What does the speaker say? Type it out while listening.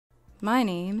My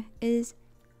name is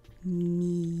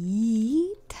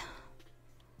Meat.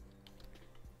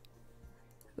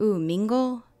 Ooh,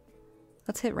 mingle.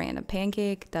 Let's hit random.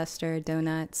 Pancake, duster,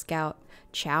 donut, scout,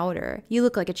 chowder. You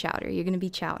look like a chowder. You're gonna be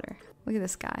chowder. Look at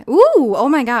this guy. Ooh, oh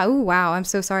my god. Ooh, wow. I'm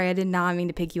so sorry. I did not mean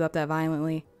to pick you up that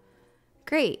violently.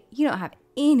 Great. You don't have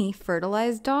any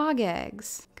fertilized dog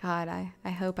eggs. God, I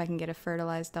hope I can get a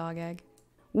fertilized dog egg.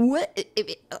 What?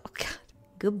 Oh god.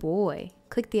 Good boy.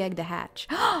 Click the egg to hatch.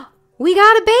 We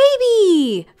got a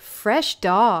baby! Fresh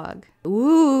dog.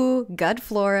 Ooh, gut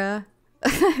flora.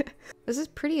 This is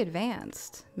pretty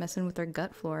advanced. Messing with their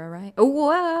gut flora, right? Oh,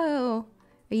 whoa!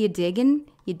 Are you digging?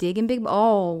 You digging, big?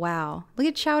 Oh, wow. Look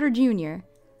at Chowder Jr.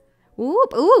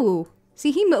 Whoop, ooh.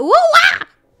 See, he moved. Ah!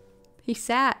 He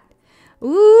sat.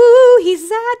 Ooh, he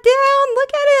sat down. Look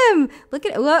at him. Look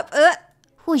at whoop.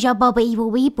 Who's your baby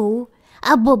weeble?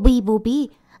 A baby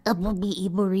booby. A baby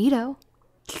burrito.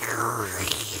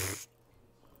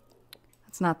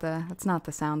 That's not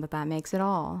the sound that makes at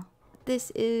all.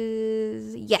 This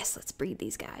is, yes, let's breed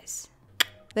these guys.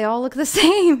 They all look the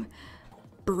same.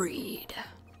 Breed.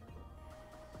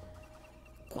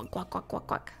 Quack, quack, quack, quack,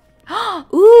 quack.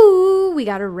 Ooh, we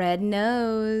got a red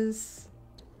nose.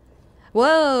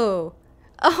 Whoa.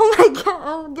 Oh my god,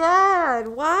 oh god,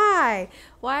 why?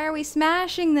 Why are we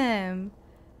smashing them?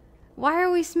 Why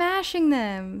are we smashing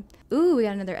them? Ooh, we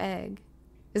got another egg.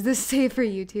 Is this safe for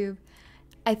YouTube?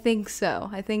 I think so.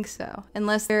 I think so.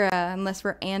 Unless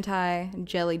we're anti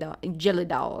jelly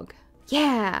dog.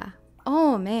 Yeah.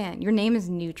 Oh man, your name is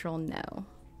neutral. No,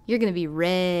 you're gonna be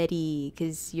ready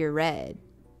because you're red.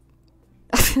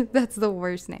 That's the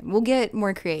worst name. We'll get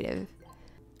more creative.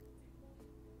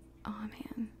 Oh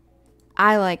man,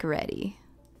 I like ready.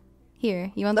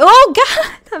 Here, you want the? Oh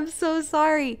god, I'm so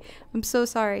sorry. I'm so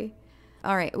sorry.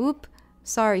 All right. Oop.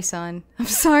 Sorry, son. I'm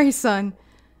sorry, son.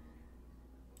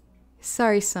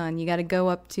 Sorry, son. You gotta go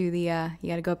up to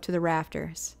the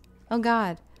rafters. Oh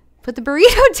god. Put the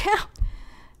burrito down.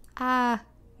 Ah,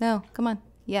 no. Come on.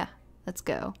 Yeah. Let's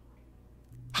go.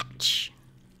 Hatch.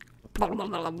 That's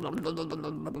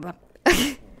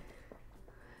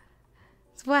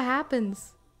what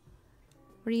happens.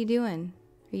 What are you doing?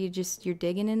 Are you you're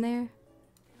digging in there?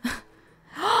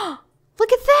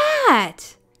 Look at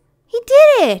that! He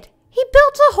did it! He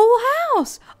built a whole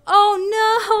house! Oh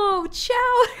no!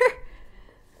 Chowder!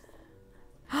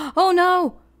 Oh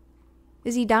no!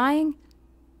 Is he dying?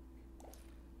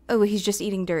 Oh, he's just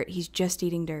eating dirt. He's just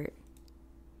eating dirt.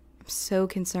 I'm so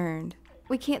concerned.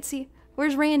 We can't see.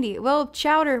 Where's Randy? Well,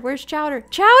 Chowder. Where's Chowder?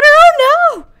 Chowder! Oh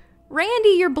no!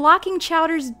 Randy, you're blocking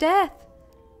Chowder's death.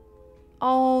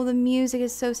 Oh, the music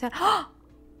is so sad.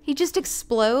 He just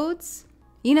explodes.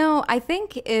 You know, I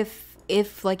think if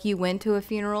like you went to a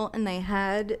funeral and they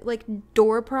had like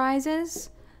door prizes,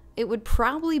 it would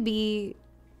probably be,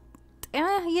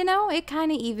 you know, it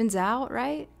kind of evens out,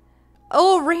 right?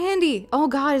 Oh, Randy. Oh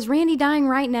god, is Randy dying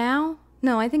right now?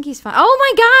 No, I think he's fine. Oh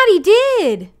my god, he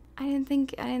did. I didn't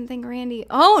think Randy.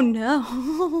 Oh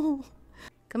no.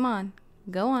 Come on.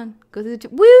 Go on. Go through the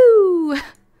woo!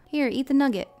 Here, eat the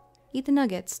nugget. Eat the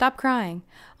nugget. Stop crying.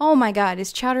 Oh my god,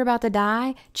 is Chowder about to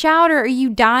die? Chowder, are you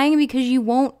dying because you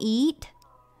won't eat?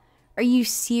 Are you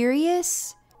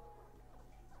serious?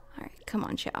 Alright, come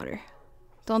on, Chowder.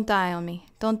 Don't die on me.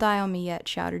 Don't die on me yet,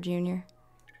 Chowder Jr.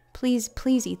 Please,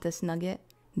 please eat this nugget.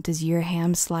 Does your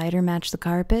ham slider match the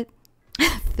carpet?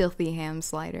 Filthy ham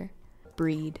slider.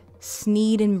 Breed.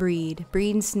 Sneed and breed.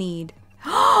 Breed and sneed.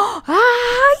 Ah,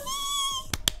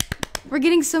 we're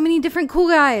getting so many different cool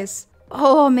guys.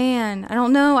 Oh man, I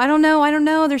don't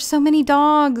know. There's so many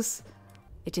dogs.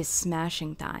 It is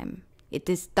smashing time. It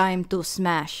is time to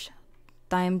smash.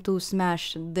 Time to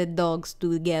smash the dogs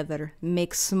together.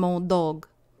 Make small dog.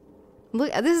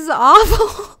 Look, this is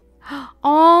awful.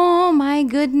 Oh my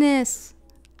goodness.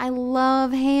 I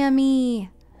love Hammy.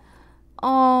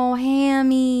 Oh,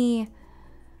 Hammy.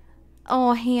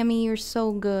 Oh, Hammy, you're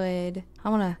so good. I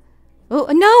wanna, oh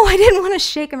no, I didn't want to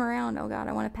shake him around. Oh god,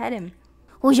 I want to pet him.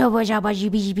 My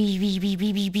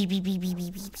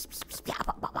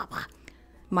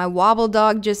wobble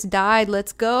dog just died.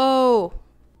 Let's go.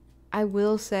 I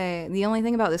will say, the only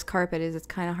thing about this carpet is it's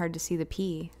kind of hard to see the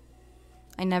pee.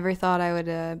 I never thought I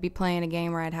would be playing a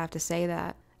game where I'd have to say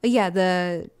that. But yeah,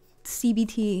 the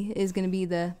CBT is going to be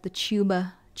the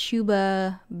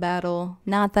Chuba battle.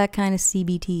 Not that kind of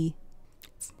CBT.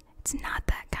 It's not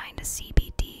that kind of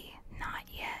CBT. Not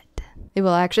yet. It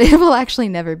will actually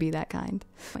never be that kind.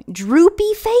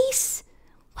 Droopy face?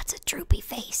 What's a droopy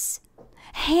face?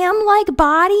 Ham-like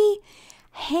body?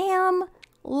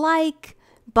 Ham-like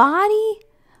body?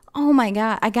 Oh my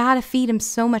god, I gotta feed him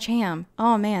so much ham.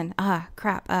 Oh man,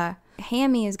 crap.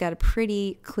 Hammy has got a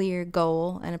pretty clear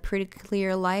goal and a pretty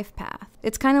clear life path.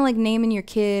 It's kind of like naming your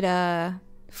kid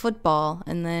football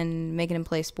and then making him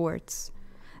play sports.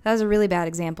 That was a really bad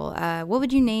example. What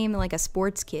would you name like a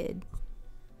sports kid?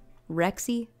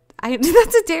 Rexy?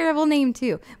 That's a terrible name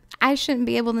too. I shouldn't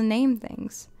be able to name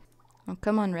things. Oh,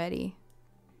 come on, ready.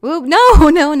 Whoop,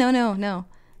 no.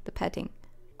 The petting.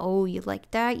 Oh, you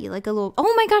like that? You like a little...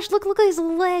 Oh my gosh, look at his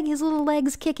leg. His little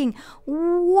leg's kicking.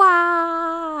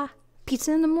 Wow.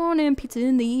 Pizza in the morning, pizza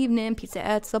in the evening, pizza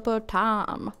at supper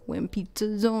time. When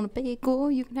pizza's on a bagel,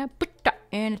 you can have pizza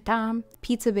anytime.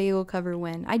 Pizza bagel cover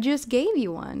win. I just gave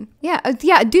you one. Yeah,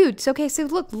 dude. Okay, so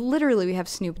look, literally we have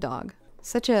Snoop Dogg.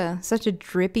 Such a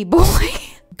drippy boy.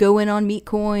 Going on meat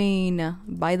coin.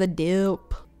 By the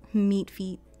dip. Meat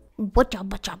feet.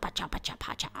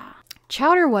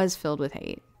 Chowder was filled with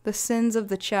hate. The sins of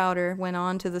the chowder went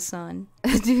on to the son.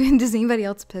 Does anybody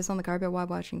else piss on the carpet while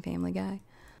watching Family Guy?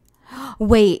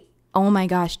 Wait. Oh my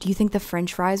gosh. Do you think the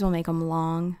french fries will make them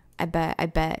long? I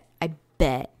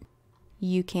bet.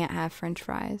 You can't have french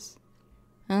fries.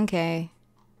 Okay,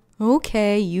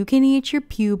 you can eat your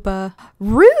pupa.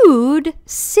 Rude?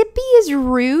 Sippy is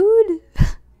rude?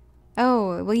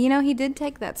 Oh, well, you know, he did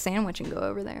take that sandwich and go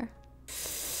over there.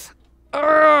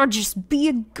 Just be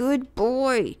a good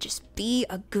boy. Just be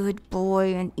a good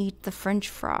boy and eat the french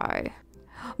fry.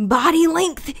 Body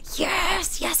length.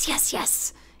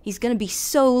 Yes. He's gonna be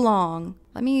so long.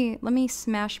 Let me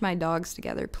smash my dogs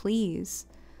together, please.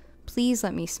 Please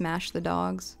let me smash the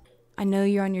dogs. I know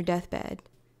you're on your deathbed.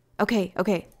 Okay.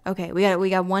 We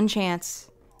got one chance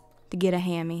to get a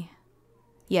hammy.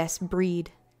 Yes,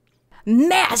 breed.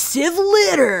 Massive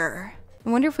litter! I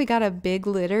wonder if we got a big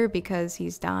litter because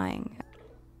he's dying.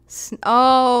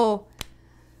 Oh,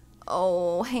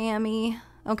 Hammy.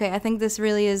 Okay, I think this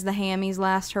really is the Hammy's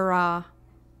last hurrah.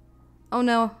 Oh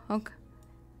no. Okay.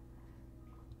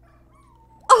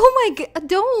 Oh my god,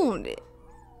 don't.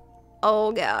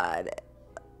 Oh god.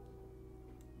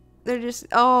 They're just,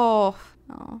 oh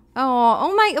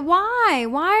my, why?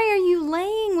 Why are you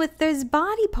laying with those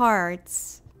body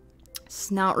parts?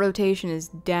 Snout rotation is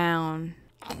down.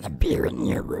 And appear in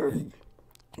your room,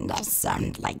 and I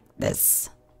sound like this.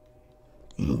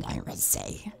 And I will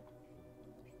say,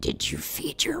 did you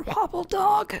feed your wobble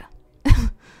dog?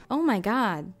 Oh my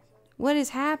god. What is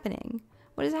happening?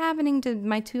 What is happening to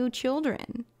my two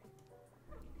children?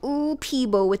 Ooh,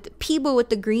 Peebo with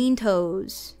the green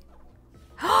toes.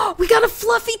 We got a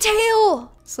fluffy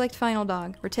tail! Select final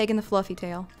dog. We're taking the fluffy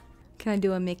tail. Can I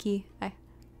do a Mickey?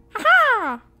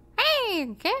 Ha!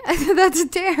 Hey! That's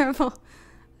terrible.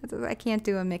 I can't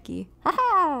do a Mickey.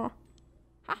 Ha!